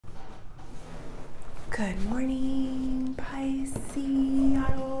Good morning, Pisces.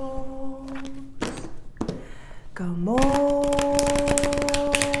 Good morning.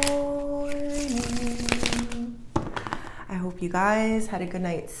 I hope you guys had a good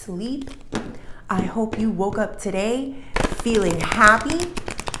night's sleep. I hope you woke up today feeling happy,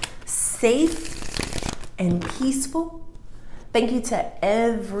 safe, and peaceful. Thank you to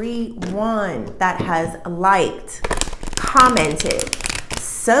everyone that has liked, commented,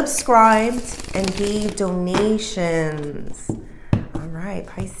 subscribed, and gave donations. All right,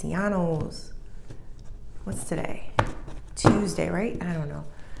 Pisceanos. What's today? Tuesday, right? I don't know.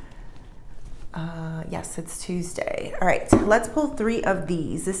 Yes, it's Tuesday. All right, let's pull 3 of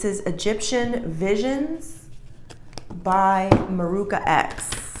these. This is Egyptian Visions by Maruka X.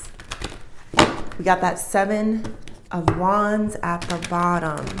 We got that 7 of Wands at the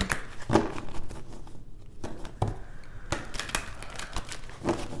bottom.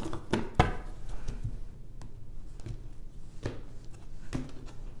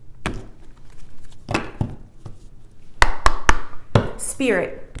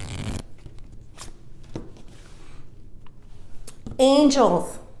 Spirit,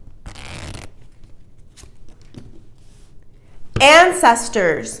 angels,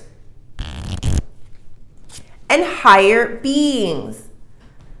 ancestors, and higher beings.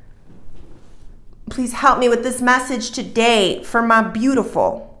 Please help me with this message today for my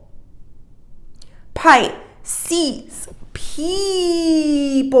beautiful Pisces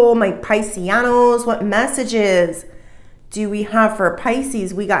people, my Pisceanos. What messages do we have for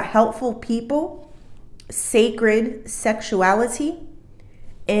Pisces? We got helpful people, sacred sexuality,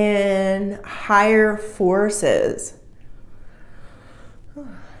 and higher forces.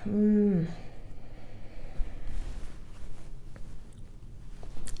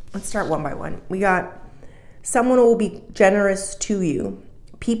 Let's start one by one. We got someone who will be generous to you,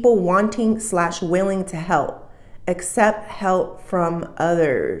 people wanting / willing to help, accept help from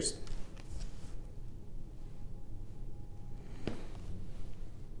others.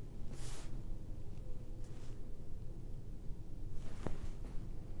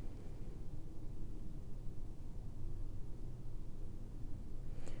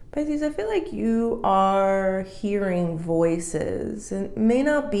 Pisces, I feel like you are hearing voices. It may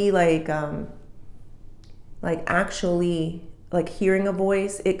not be like actually like hearing a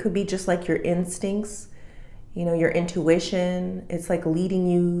voice. It could be just like your instincts, you know, your intuition. It's like leading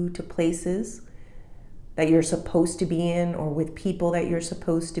you to places that you're supposed to be in or with people that you're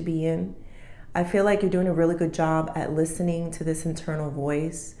supposed to be in. I feel like you're doing a really good job at listening to this internal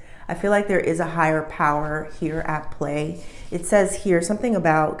voice. I feel like there is a higher power here at play. It says here something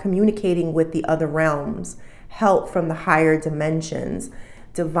about communicating with the other realms, help from the higher dimensions,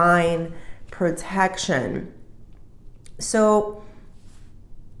 divine protection. So,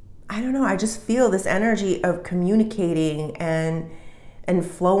 I don't know, I just feel this energy of communicating and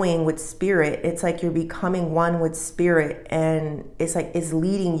flowing with spirit. It's like you're becoming one with spirit, and it's like it's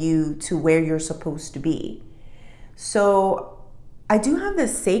leading you to where you're supposed to be. So I do have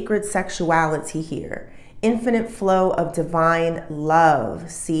this sacred sexuality here, infinite flow of divine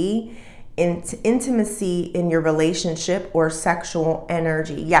love, see? Intimacy in your relationship or sexual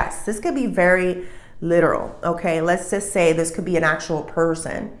energy. Yes, this could be very literal, okay? Let's just say this could be an actual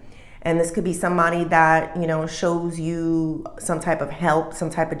person, and this could be somebody that, you know, shows you some type of help, some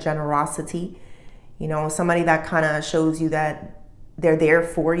type of generosity, you know, somebody that kind of shows you that they're there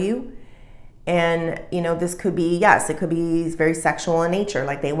for you. And, you know, this could be, yes, it could be very sexual in nature,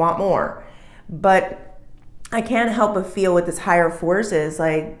 like they want more. But I can't help but feel with this higher forces,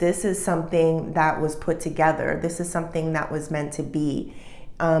 like this is something that was put together. This is something that was meant to be.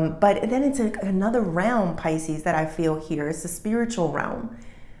 But then it's another realm, Pisces, that I feel here. It's the spiritual realm.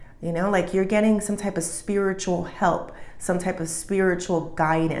 You know, like you're getting some type of spiritual help, some type of spiritual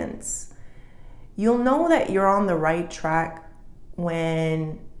guidance. You'll know that you're on the right track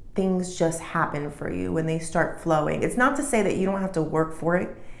when things just happen for you, when they start flowing. It's not to say that you don't have to work for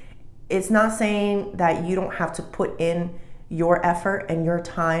it. It's not saying that you don't have to put in your effort and your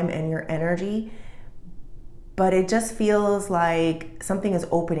time and your energy, but it just feels like something is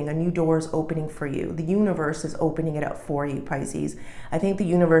opening, a new door is opening for you. The universe is opening it up for you, Pisces. I think the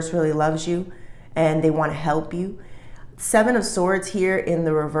universe really loves you and they want to help you. 7 of Swords here in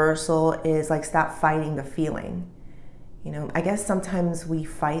the reversal is like, stop fighting the feeling. You know, I guess sometimes we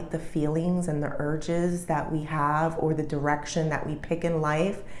fight the feelings and the urges that we have or the direction that we pick in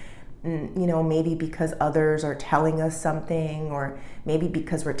life, you know, maybe because others are telling us something, or maybe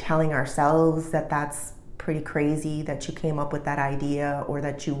because we're telling ourselves that that's pretty crazy that you came up with that idea or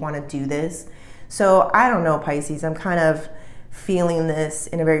that you want to do this. So I don't know, Pisces, I'm kind of feeling this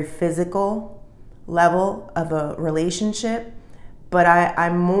in a very physical level of a relationship, but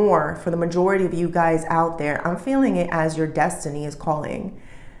I'm more, for the majority of you guys out there, I'm feeling it as your destiny is calling.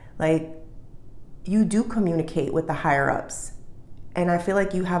 Like, you do communicate with the higher ups. And I feel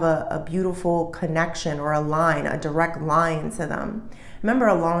like you have a beautiful connection or a line, a direct line to them. Remember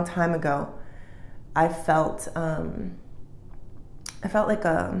a long time ago, I felt like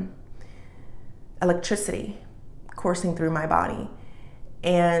electricity coursing through my body.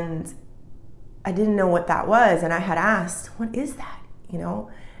 And I didn't know what that was. And I had asked, what is that? You know?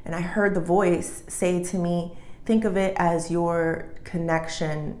 And I heard the voice say to me, think of it as your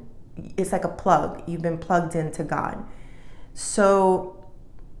connection. It's like a plug. You've been plugged into God. So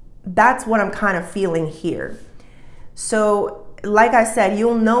that's what I'm kind of feeling here. So like I said,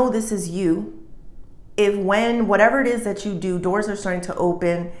 you'll know this is you if when whatever it is that you do, doors are starting to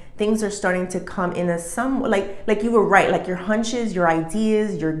open, things are starting to come in as some, like you were right, like your hunches, your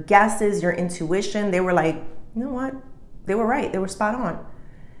ideas, your guesses, your intuition, they were like, you know what? They were right. They were spot on.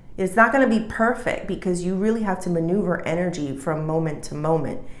 It's not going to be perfect because you really have to maneuver energy from moment to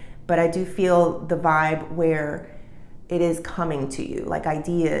moment. But I do feel the vibe where it is coming to you, like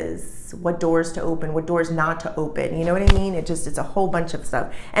ideas, what doors to open, what doors not to open. You know what I mean? It's a whole bunch of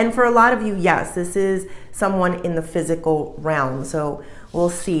stuff. And for a lot of you, yes, this is someone in the physical realm. So we'll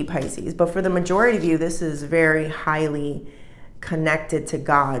see, Pisces. But for the majority of you, this is very highly connected to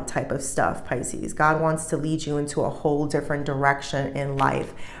God type of stuff, Pisces. God wants to lead you into a whole different direction in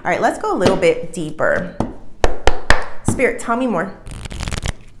life. All right, let's go a little bit deeper. Spirit, tell me more.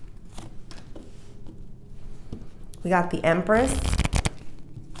 We got the Empress.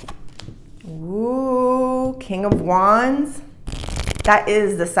 Ooh, King of Wands. That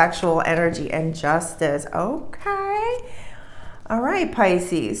is the sexual energy and justice. Okay. All right,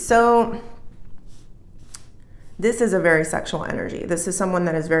 Pisces. So this is a very sexual energy. This is someone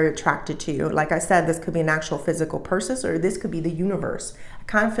that is very attracted to you. Like I said, this could be an actual physical person, or this could be the universe. I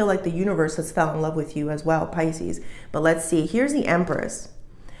kind of feel like the universe has fell in love with you as well, Pisces. But let's see. Here's the Empress.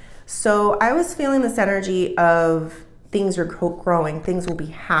 So I was feeling this energy of things are growing, things will be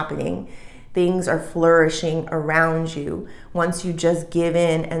happening, things are flourishing around you once you just give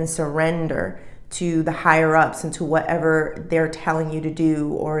in and surrender to the higher ups and to whatever they're telling you to do,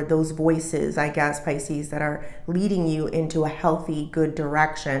 or those voices, I guess, Pisces, that are leading you into a healthy, good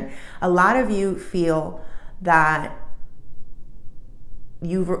direction. A lot of you feel that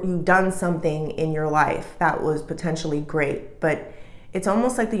you've done something in your life that was potentially great, but it's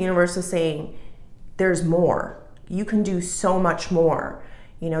almost like the universe is saying, there's more. You can do so much more.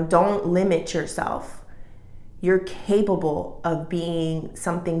 You know, don't limit yourself. You're capable of being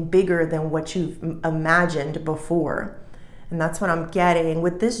something bigger than what you've imagined before. And that's what I'm getting.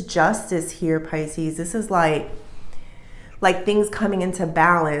 With this justice here, Pisces, this is like things coming into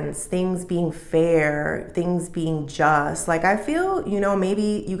balance, things being fair, things being just. Like I feel, you know,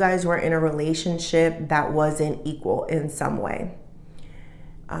 maybe you guys were in a relationship that wasn't equal in some way.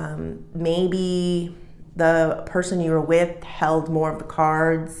 Maybe the person you were with held more of the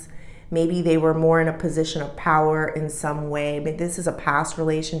cards. Maybe they were more in a position of power in some way. But this is a past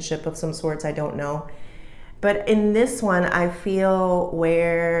relationship of some sorts, I don't know. But in this one, I feel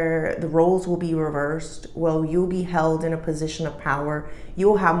where the roles will be reversed. Well, you'll be held in a position of power.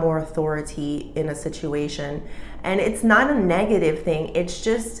 You'll have more authority in a situation. And it's not a negative thing. It's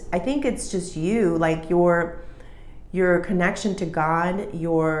just, I think it's just you, like your connection to God,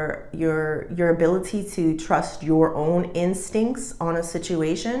 your ability to trust your own instincts on a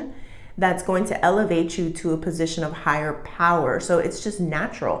situation that's going to elevate you to a position of higher power. So it's just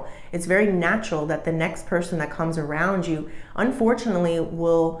natural. It's very natural that the next person that comes around you, unfortunately,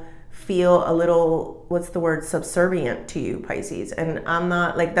 will feel a little, what's the word, subservient to you, Pisces. And I'm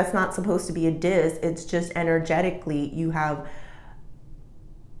not, like, that's not supposed to be a diss. It's just energetically you have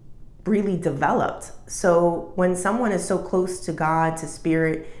really developed. So when someone is so close to God, to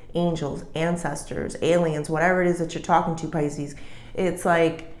spirit, angels, ancestors, aliens, whatever it is that you're talking to, Pisces, it's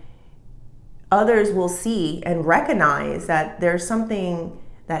like others will see and recognize that there's something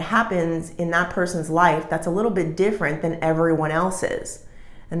that happens in that person's life that's a little bit different than everyone else's.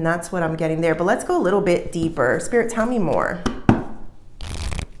 And that's what I'm getting there. But let's go a little bit deeper. Spirit, tell me more.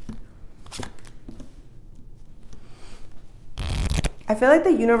 I feel like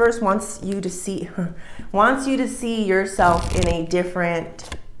the universe wants you to see yourself in a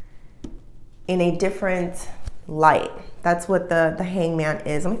different light. That's what the Hangman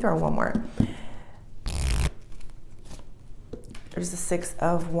is. Let me throw one more. There's the Six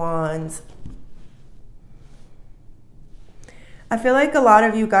of Wands. I feel like a lot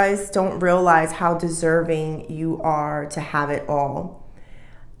of you guys don't realize how deserving you are to have it all.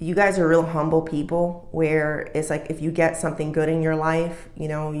 you guys are real humble people, where it's like if you get something good in your life, you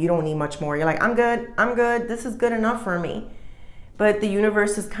know, you don't need much more. You're like, I'm good, this is good enough for me. But the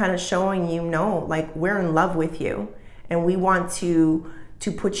universe is kind of showing you, no, like, we're in love with you, and we want to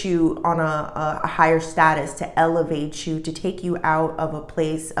put you on a higher status, to elevate you, to take you out of a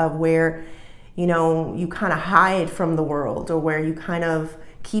place of where, you know, you kind of hide from the world, or where you kind of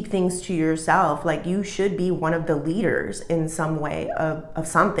keep things to yourself. Like, you should be one of the leaders in some way of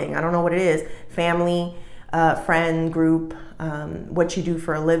something. I don't know what it is. Family, friend group, what you do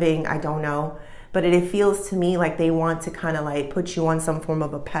for a living, I don't know. But it feels to me like they want to kind of like put you on some form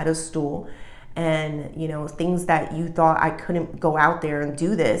of a pedestal. And, you know, things that you thought, I couldn't go out there and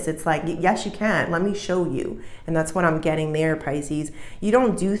do this. It's like, yes, you can. Let me show you. And that's what I'm getting there, Pisces. You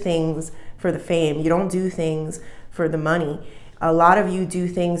don't do things for the fame. You don't do things for the money. A lot of you do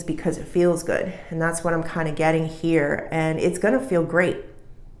things because it feels good. And that's what I'm kind of getting here. And it's going to feel great.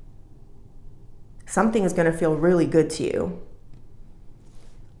 Something is going to feel really good to you.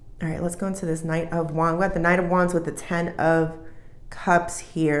 All right, let's go into this Knight of Wands. We got the Knight of Wands with the 10 of Cups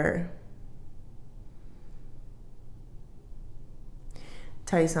here.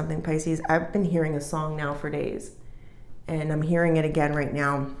 Tell you something, Pisces. I've been hearing a song now for days, and I'm hearing it again right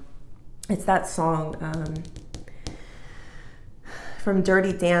now. It's that song from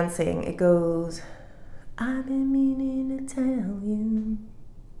Dirty Dancing. It goes, I've been meaning to tell you,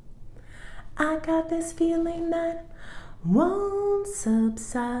 I got this feeling that won't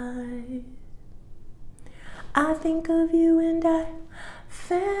subside. I think of you and I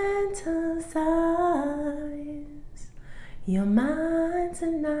fantasize. You're mine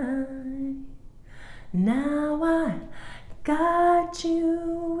tonight. Now I got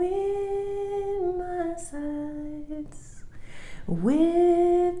you in my sights.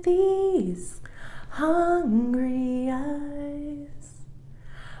 With these hungry eyes,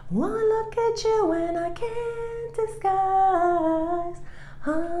 one look at you and I can't disguise.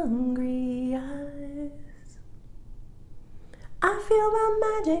 Hungry eyes. I feel the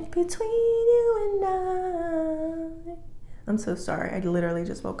magic between you and I. I'm so sorry. I literally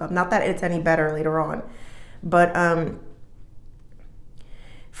just woke up. Not that it's any better later on. But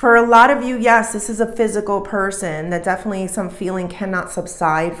for a lot of you, yes, this is a physical person that definitely some feeling cannot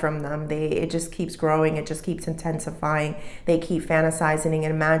subside from them. It just keeps growing. It just keeps intensifying. They keep fantasizing and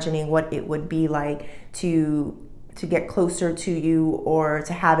imagining what it would be like to get closer to you, or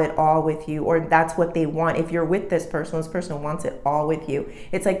to have it all with you, or that's what they want. If you're with this person wants it all with you.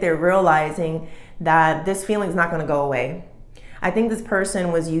 It's like they're realizing that this feeling is not going to go away. I think this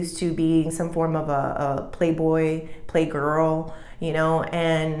person was used to being some form of a playboy, playgirl, you know,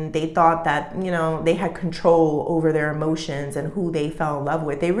 and they thought that, you know, they had control over their emotions and who they fell in love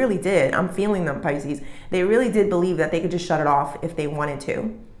with. They really did. I'm feeling them, Pisces. They really did believe that they could just shut it off if they wanted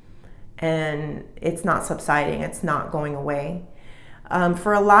to. And it's not subsiding. It's not going away.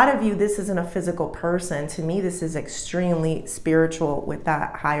 For a lot of you, this isn't a physical person. To me, this is extremely spiritual with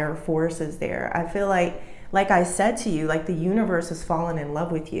that higher forces there. I feel like I said to you, like the universe has fallen in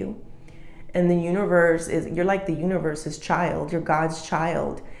love with you. And the universe you're like the universe's child. You're God's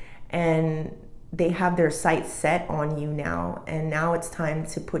child. And they have their sights set on you now. And now it's time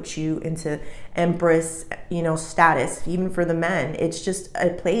to put you into Empress, you know, status. Even for the men, it's just a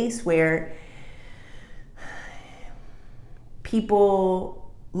place where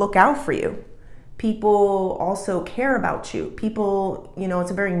people look out for you. People also care about you. People, you know,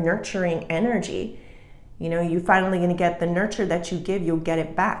 it's a very nurturing energy. You know, you're finally going to get the nurture that you give, you'll get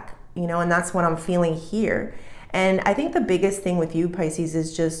it back, you know, and that's what I'm feeling here. And I think the biggest thing with you, Pisces,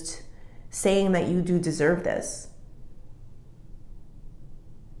 is just saying that you do deserve this.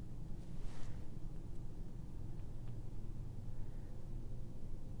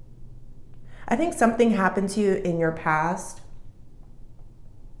 I think something happened to you in your past,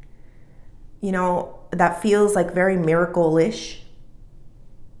 you know, that feels like very miracle-ish.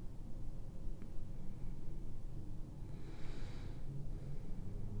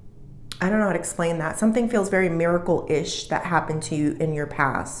 I don't know how to explain that. Something feels very miracle-ish that happened to you in your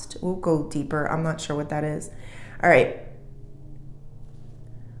past. We'll go deeper. I'm not sure what that is. All right.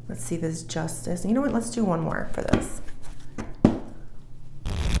 Let's see this Justice. You know what? Let's do one more for this.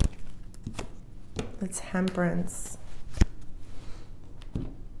 The Temperance.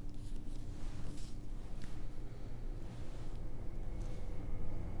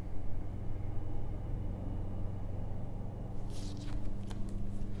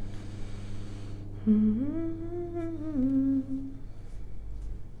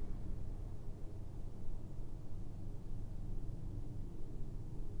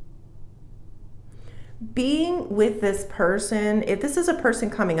 being with this person, if this is a person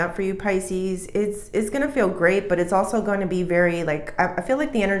coming up for you, Pisces, it's going to feel great, but it's also going to be very like, I feel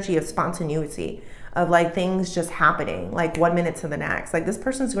like the energy of spontaneity, of like things just happening like 1 minute to the next. Like this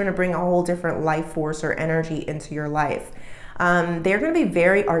person's going to bring a whole different life force or energy into your life. They're going to be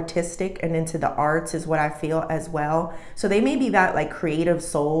very artistic and into the arts is what I feel as well. So they may be that like creative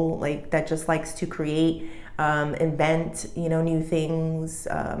soul, like that just likes to create, invent, you know, new things,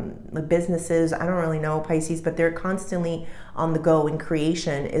 businesses. I don't really know, Pisces, but they're constantly on the go in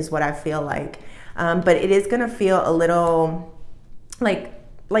creation is what I feel like. But it is going to feel a little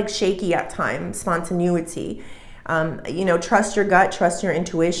like shaky at times, spontaneity. You know, trust your gut, trust your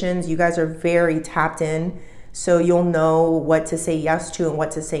intuitions. You guys are very tapped in. So you'll know what to say yes to and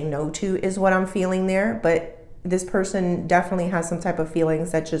what to say no to is what I'm feeling there. But this person definitely has some type of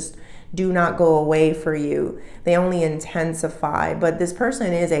feelings that just do not go away for you. They only intensify. But this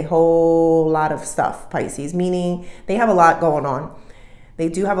person is a whole lot of stuff, Pisces, meaning they have a lot going on. They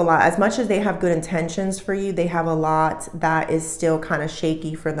do have a lot. As much as they have good intentions for you, they have a lot that is still kind of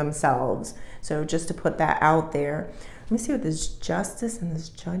shaky for themselves. So just to put that out there. Let me see what this justice and this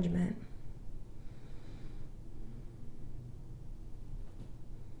judgment.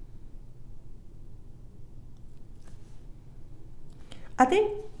 I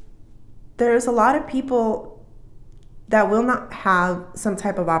think there's a lot of people that will not have some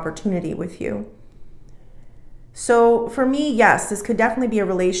type of opportunity with you. So for me, yes, this could definitely be a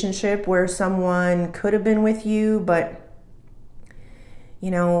relationship where someone could have been with you, but you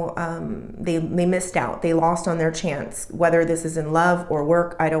know, they missed out. They lost on their chance. Whether this is in love or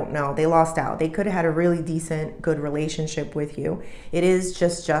work, I don't know. They lost out. They could have had a really decent, good relationship with you. It is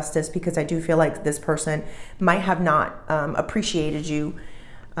just justice because I do feel like this person might have not appreciated you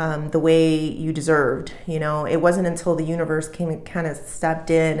the way you deserved. You know, it wasn't until the universe came and kind of stepped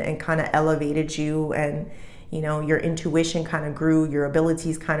in and kind of elevated you, and you know, your intuition kind of grew, your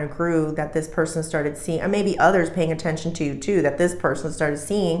abilities kind of grew, that this person started seeing, and maybe others paying attention to you too, that this person started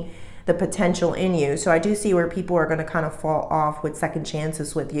seeing the potential in you. So I do see where people are going to kind of fall off with second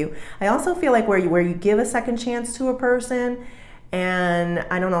chances with you. I also feel like where you give a second chance to a person, and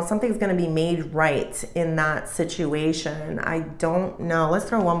I don't know, something's going to be made right in that situation. I don't know. Let's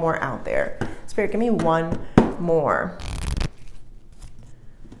throw one more out there. Spirit, give me one more.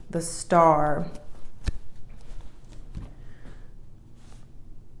 The Star.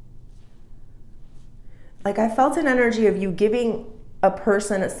 Like I felt an energy of you giving a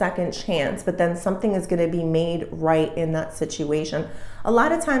person a second chance, but then something is going to be made right in that situation. A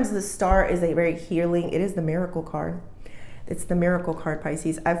lot of times the Star is a very healing, it is the miracle card. It's the miracle card,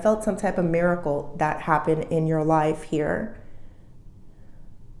 Pisces. I felt some type of miracle that happened in your life here.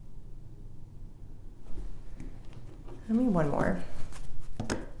 Let me one more.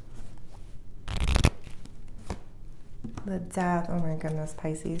 The Death. Oh my goodness,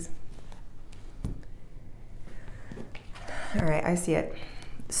 Pisces. All right, I see it.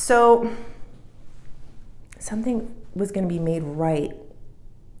 So something was going to be made right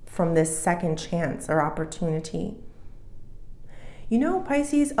from this second chance or opportunity. You know,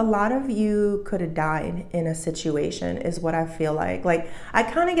 Pisces, a lot of you could have died in a situation is what I feel like. Like, I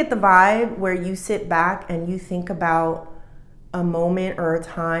kind of get the vibe where you sit back and you think about a moment or a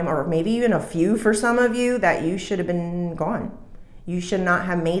time, or maybe even a few for some of you, that you should have been gone. You should not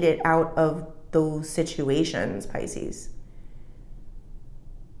have made it out of those situations, Pisces.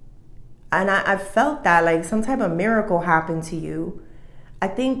 And I felt that like some type of miracle happened to you. I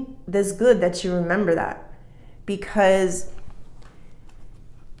think that's good that you remember that, because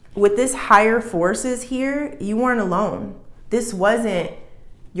with this higher forces here, you weren't alone. This wasn't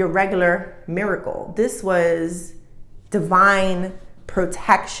your regular miracle. This was divine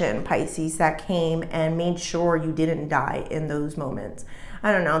protection, Pisces, that came and made sure you didn't die in those moments.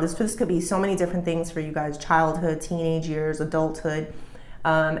 I don't know. This could be so many different things for you guys: childhood, teenage years, adulthood,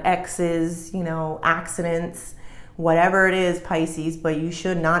 exes, you know, accidents, whatever it is, Pisces, but you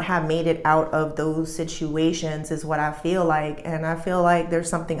should not have made it out of those situations is what I feel like. And I feel like there's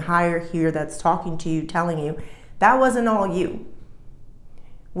something higher here that's talking to you, telling you that wasn't all you.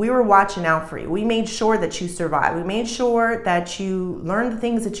 We were watching out for you. We made sure that you survived. We made sure that you learned the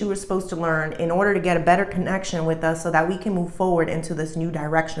things that you were supposed to learn in order to get a better connection with us so that we can move forward into this new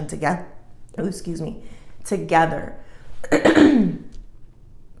direction together. Oh, excuse me, together.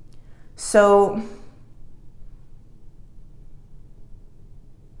 So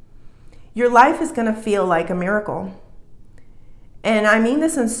your life is going to feel like a miracle. And I mean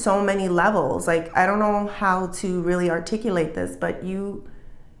this in so many levels. Like, I don't know how to really articulate this, but you're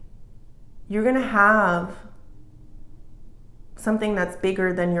going to have something that's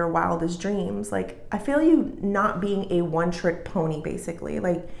bigger than your wildest dreams. Like, I feel you not being a one-trick pony, basically.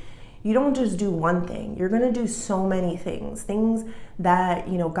 Like, you don't just do one thing. You're going to do so many things that,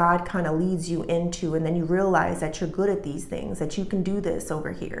 you know, God kind of leads you into, and then you realize that you're good at these things, that you can do this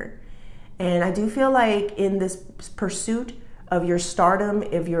over here. And I do feel like in this pursuit of your stardom,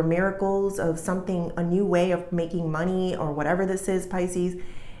 of your miracles, of something, a new way of making money or whatever this is, Pisces,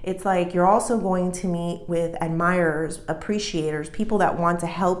 it's like you're also going to meet with admirers, appreciators, people that want to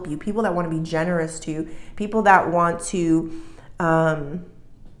help you, people that want to be generous to you, people that want to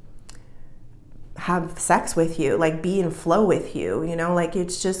have sex with you, like be in flow with you, you know, like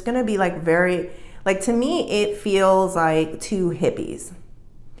it's just going to be like very, like to me, it feels like two hippies.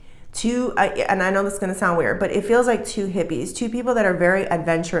 And I know this is going to sound weird, but it feels like two hippies, two people that are very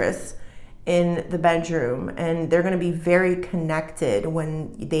adventurous in the bedroom, and they're going to be very connected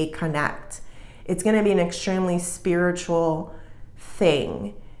when they connect. It's going to be an extremely spiritual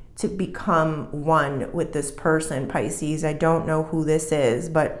thing to become one with this person, Pisces. I don't know who this is,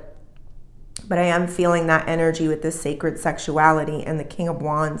 but I am feeling that energy with this sacred sexuality and the King of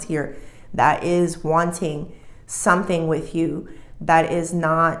Wands here that is wanting something with you that is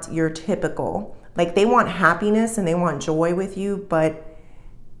not your typical. Like, they want happiness and they want joy with you, but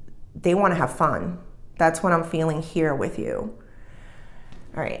they want to have fun. That's what I'm feeling here with you.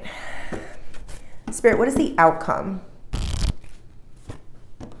 All right. Spirit, what is the outcome?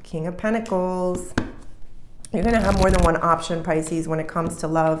 King of Pentacles. You're going to have more than one option, Pisces, when it comes to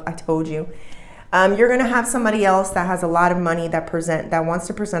love. I told you. You're going to have somebody else that has a lot of money that wants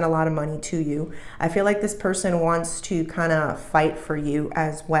to present a lot of money to you. I feel like this person wants to kind of fight for you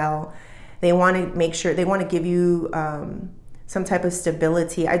as well. They want to make sure, they want to give you some type of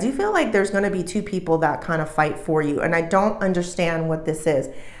stability. I do feel like there's going to be two people that kind of fight for you, and I don't understand what this is.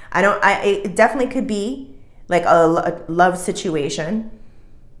 It definitely could be like a love situation.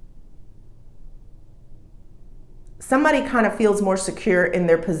 Somebody kind of feels more secure in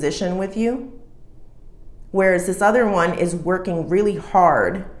their position with you, whereas this other one is working really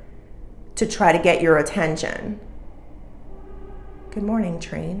hard to try to get your attention. Good morning,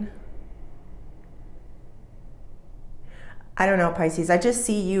 train. I don't know, Pisces. I just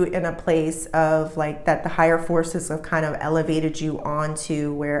see you in a place of like that the higher forces have kind of elevated you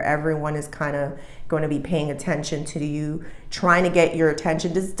onto where everyone is kind of going to be paying attention to you, trying to get your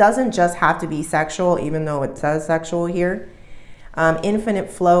attention. This doesn't just have to be sexual, even though it says sexual here. Infinite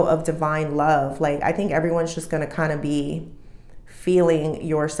flow of divine love. Like, I think everyone's just going to kind of be feeling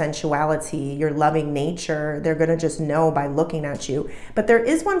your sensuality, your loving nature. They're going to just know by looking at you. But there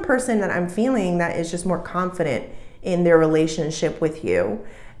is one person that I'm feeling that is just more confident in their relationship with you.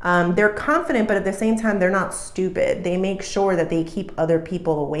 They're confident, but at the same time, they're not stupid. They make sure that they keep other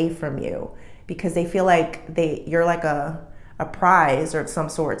people away from you because they feel like you're like a prize of some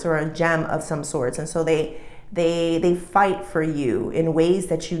sorts or a gem of some sorts. And so they fight for you in ways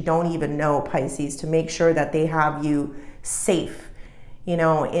that you don't even know, Pisces, to make sure that they have you safe, you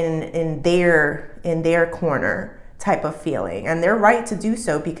know, in their corner type of feeling. And they're right to do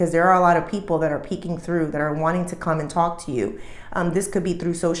so because there are a lot of people that are peeking through, that are wanting to come and talk to you. This could be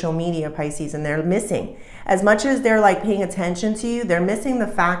through social media, Pisces, and they're missing. As much as they're like paying attention to you, they're missing the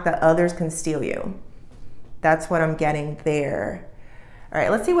fact that others can steal you. That's what I'm getting there. All right,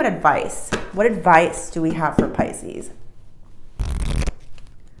 let's see what advice do we have for Pisces?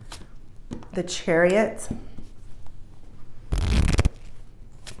 The Chariot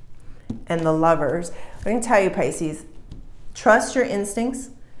and the Lovers. I can tell you, Pisces, trust your instincts.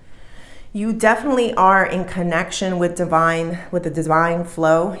 You definitely are in connection with the divine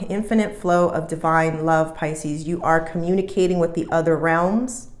flow, infinite flow of divine love, Pisces. You are communicating with the other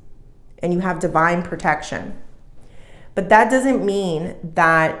realms and you have divine protection. But that doesn't mean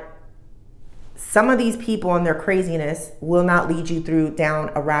that some of these people and their craziness will not lead you down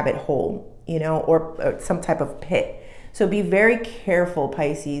a rabbit hole, you know, or some type of pit. So be very careful,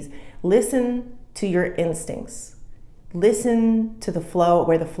 Pisces. Listen to your instincts. Listen to the flow,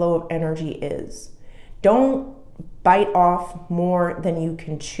 where the flow of energy is. Don't bite off more than you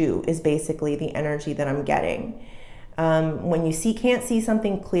can chew is basically the energy that I'm getting. When you can't see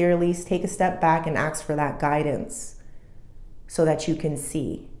something clearly, take a step back and ask for that guidance so that you can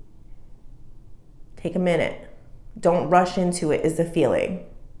see. Take a minute. Don't rush into it is the feeling.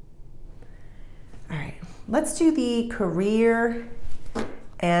 All right, let's do the career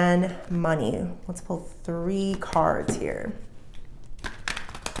and money. Let's pull 3 cards here.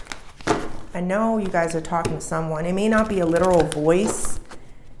 I know you guys are talking to someone. It may not be a literal voice.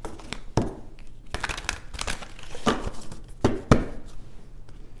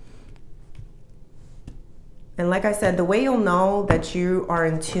 And like I said, the way you'll know that you are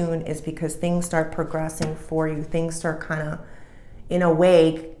in tune is because things start progressing for you. Things start kind of, in a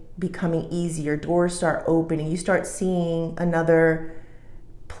way, becoming easier. Doors start opening. You start seeing another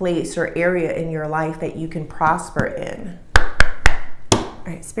place or area in your life that you can prosper in. All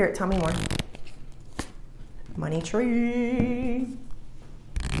right, Spirit, tell me more. Money tree.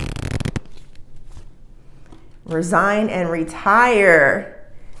 Resign and retire.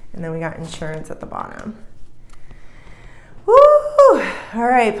 And then we got insurance at the bottom. Woo! All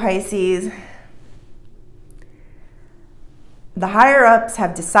right, Pisces. The higher ups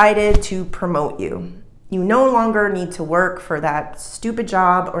have decided to promote you. You no longer need to work for that stupid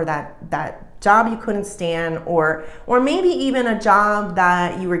job or that job you couldn't stand, or maybe even a job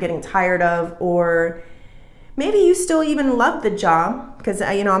that you were getting tired of, or maybe you still even loved the job because,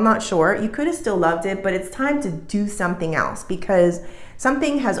 I'm not sure. You could have still loved it, but it's time to do something else because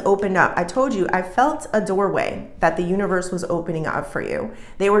something has opened up. I told you, I felt a doorway that the universe was opening up for you.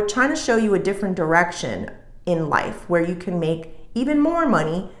 They were trying to show you a different direction in life where you can make even more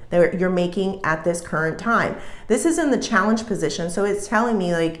money that you're making at this current time. This is in the challenge position, so it's telling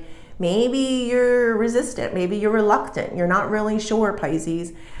me like maybe you're resistant, maybe you're reluctant, you're not really sure,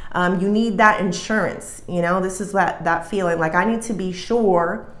 Pisces. You need that insurance. This is that feeling like I need to be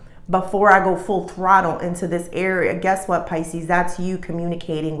sure before I go full throttle into this area. Guess what, Pisces? That's you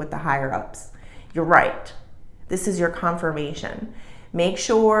communicating with the higher ups. You're right. This is your confirmation. Make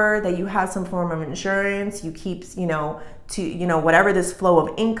sure that you have some form of insurance. You keep, whatever this flow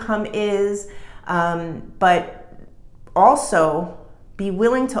of income is. But also be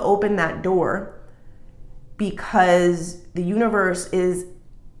willing to open that door because the universe is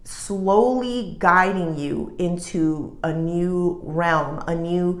slowly guiding you into a new realm, a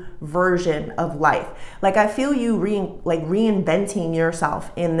new version of life. Like I feel you reinventing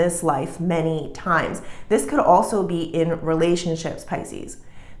yourself in this life many times. This could also be in relationships, Pisces.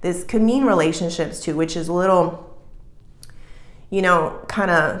 This could mean relationships too, which is a little, kind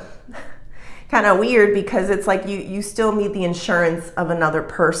of weird because it's like you still need the insurance of another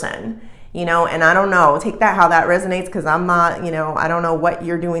person. And I don't know, take that how that resonates because I'm not, I don't know what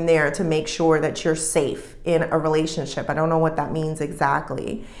you're doing there to make sure that you're safe in a relationship. I don't know what that means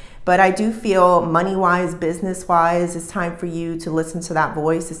exactly. But I do feel money-wise, business-wise, it's time for you to listen to that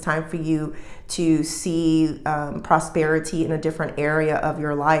voice. It's time for you to see prosperity in a different area of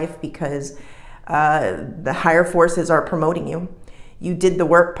your life because the higher forces are promoting you. You did the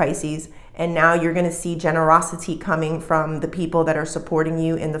work, Pisces. And now you're going to see generosity coming from the people that are supporting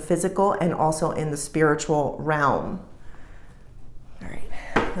you in the physical and also in the spiritual realm. All right,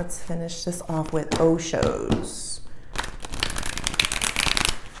 let's finish this off with Oshos.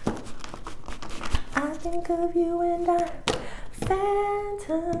 I think of you and I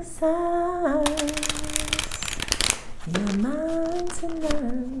fantasize. You're mine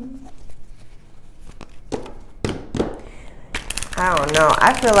tonight. I don't know.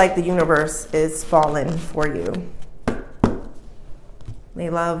 I feel like the universe is falling for you. They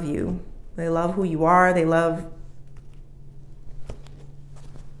love you. They love who you are. They love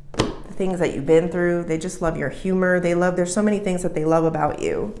the things that you've been through. They just love your humor. There's so many things that they love about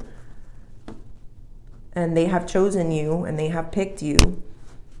you. And they have chosen you and they have picked you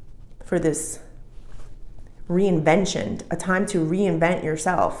for this reinvention, a time to reinvent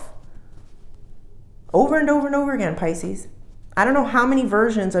yourself. Over and over and over again, Pisces. I don't know how many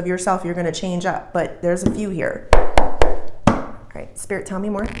versions of yourself you're going to change up, but there's a few here. All right, Spirit, tell me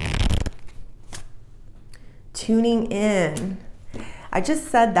more. Tuning in. I just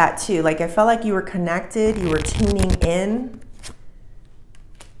said that too. Like I felt like you were connected, you were tuning in.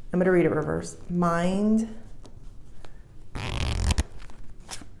 I'm going to read it reverse. Mind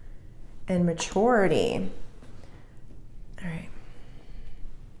and maturity. All right.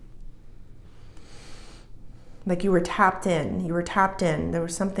 Like you were tapped in. You were tapped in. There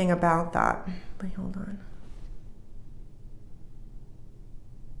was something about that. Wait, hold on.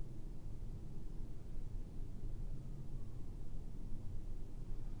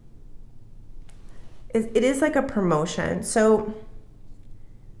 It is like a promotion. So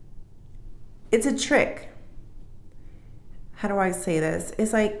it's a trick. How do I say this?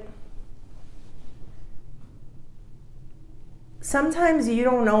 It's like sometimes you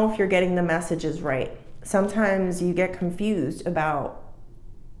don't know if you're getting the messages right. Sometimes you get confused about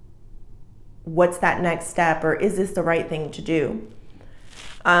what's that next step or is this the right thing to do?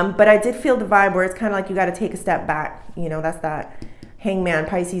 But I did feel the vibe where it's kind of like you got to take a step back. That's that Hangman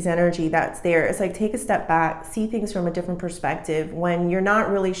Pisces energy that's there. It's like take a step back, see things from a different perspective. When you're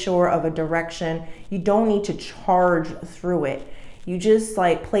not really sure of a direction, you don't need to charge through it. You just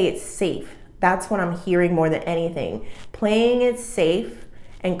like play it safe. That's what I'm hearing more than anything. Playing it safe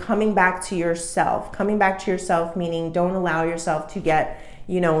and coming back to yourself. Coming back to yourself meaning don't allow yourself to get,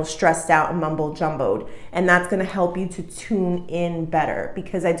 stressed out and mumble jumbled. And that's going to help you to tune in better,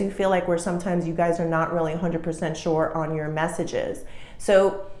 because I do feel like where sometimes you guys are not really 100% sure on your messages.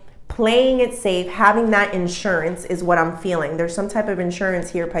 So playing it safe, having that insurance is what I'm feeling. There's some type of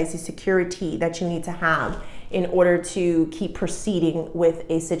insurance here, Pisces, security that you need to have in order to keep proceeding with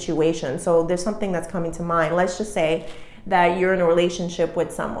a situation. So there's something that's coming to mind. Let's just say that you're in a relationship with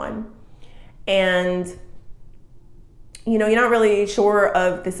someone and you're not really sure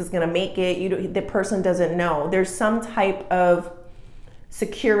of this is going to make it. The person doesn't know. There's some type of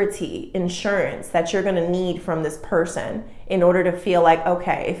security insurance that you're going to need from this person in order to feel like,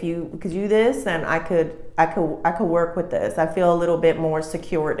 okay, if you could do this, then I could work with this. I feel a little bit more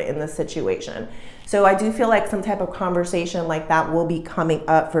secured in the situation. So I do feel like some type of conversation like that will be coming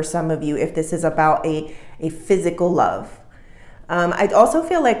up for some of you if this is about a physical love. I also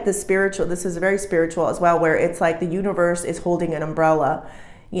feel like this is very spiritual as well, where it's like the universe is holding an umbrella,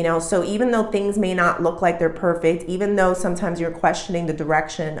 so even though things may not look like they're perfect, even though sometimes you're questioning the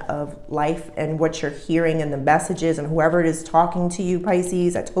direction of life and what you're hearing and the messages and whoever it is talking to you,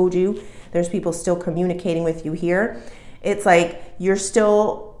 Pisces, I told you, there's people still communicating with you here. It's like you're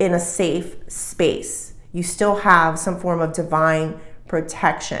still in a safe space. You still have some form of divine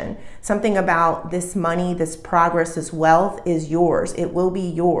protection. Something about this money, this progress, this wealth is yours. It will be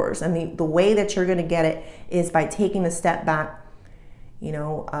yours. And the way that you're going to get it is by taking a step back,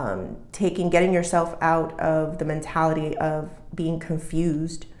 getting yourself out of the mentality of being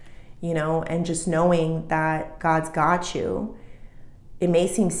confused, and just knowing that God's got you. It may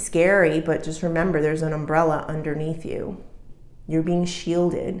seem scary, but just remember there's an umbrella underneath you. You're being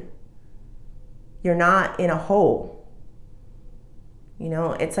shielded. You're not in a hole.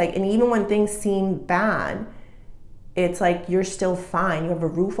 It's like, and even when things seem bad, it's like you're still fine. You have a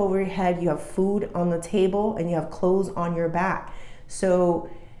roof over your head, you have food on the table, and you have clothes on your back. So,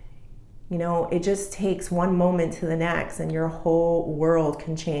 it just takes one moment to the next and your whole world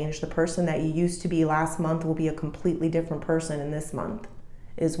can change. The person that you used to be last month will be a completely different person in this month,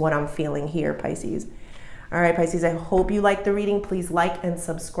 is what I'm feeling here, Pisces. All right, Pisces, I hope you liked the reading. Please like and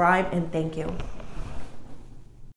subscribe, and thank you.